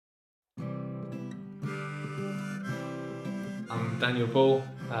Daniel Ball.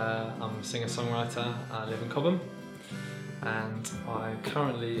 I'm a singer-songwriter. I live in Cobham, and I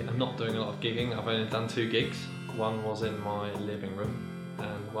currently am not doing a lot of gigging. I've only done 2 gigs. One was in my living room,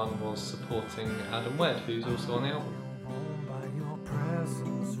 and one was supporting Adam Webb, who's also on the album.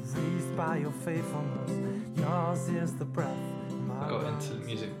 I got into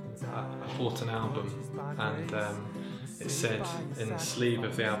music. I bought an album, and it said in the sleeve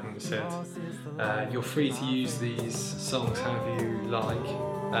of the album, it said, "You're free to use these songs however you like,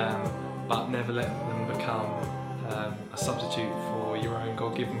 but never let them become a substitute for your own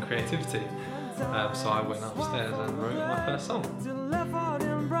God-given creativity." So I went upstairs and wrote my first song.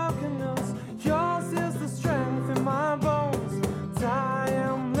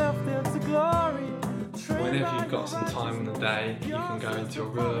 Whenever you've got some time in the day, you can go into your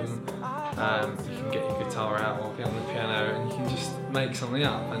room, you can get your guitar out or get on the piano, and you can just make something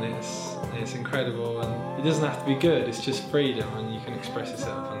up, and it's incredible, and it doesn't have to be good, it's just freedom, and you can express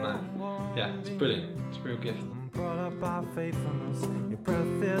yourself, and that, yeah, it's brilliant, it's a real gift. Brought up by faithfulness, your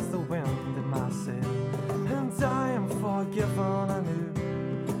breath is the wind in my sail, and I am forgiven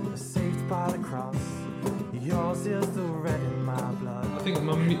anew, saved by the cross, yours is the red in my blood. I think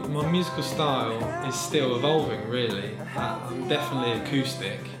my musical style is still evolving, really. I'm definitely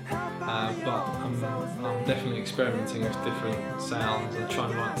acoustic, but I'm definitely experimenting with different sounds and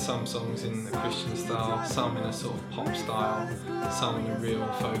trying to write some songs in a Christian style, some in a sort of pop style, some in a real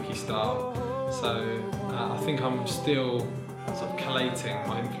folky style. So I think I'm still sort of collating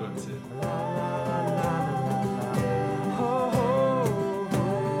my influences.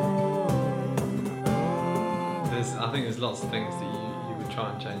 I think there's lots of things that you would try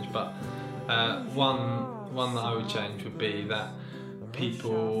and change, but one that I would change would be that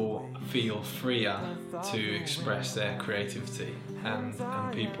people feel freer to express their creativity, and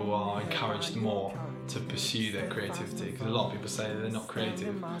people are encouraged more to pursue their creativity, because a lot of people say they're not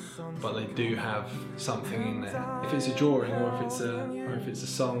creative, but they do have something in there. If it's a drawing or if it's a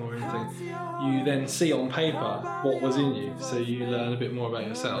song or anything, you then see on paper what was in you, so you learn a bit more about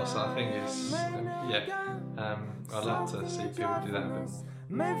yourself. So I think it's I'd love to see people do that a bit more.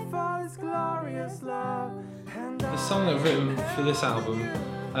 The song that I've written for this album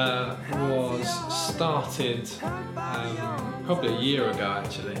was started probably a year ago,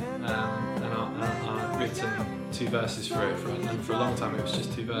 actually, and I'd written 2 verses for it, and for a long time it was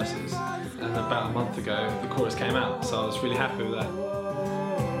just 2 verses, and about a month ago the chorus came out, so I was really happy with that.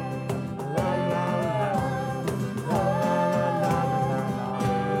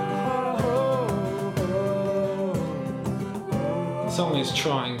 The song is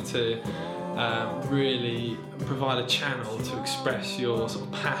trying to really provide a channel to express your sort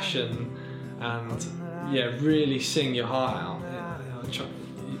of passion and really sing your heart out.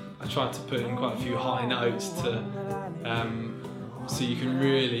 I tried to put in quite a few high notes to so you can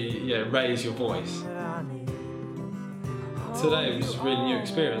really raise your voice. Today was a really new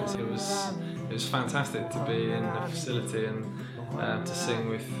experience. It was fantastic to be in a facility and to sing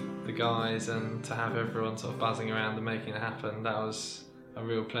with the guys and to have everyone sort of buzzing around and making it happen. That was a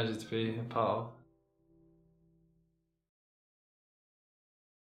real pleasure to be a part of.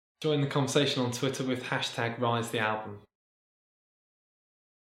 Join the conversation on Twitter with #RiseTheAlbum.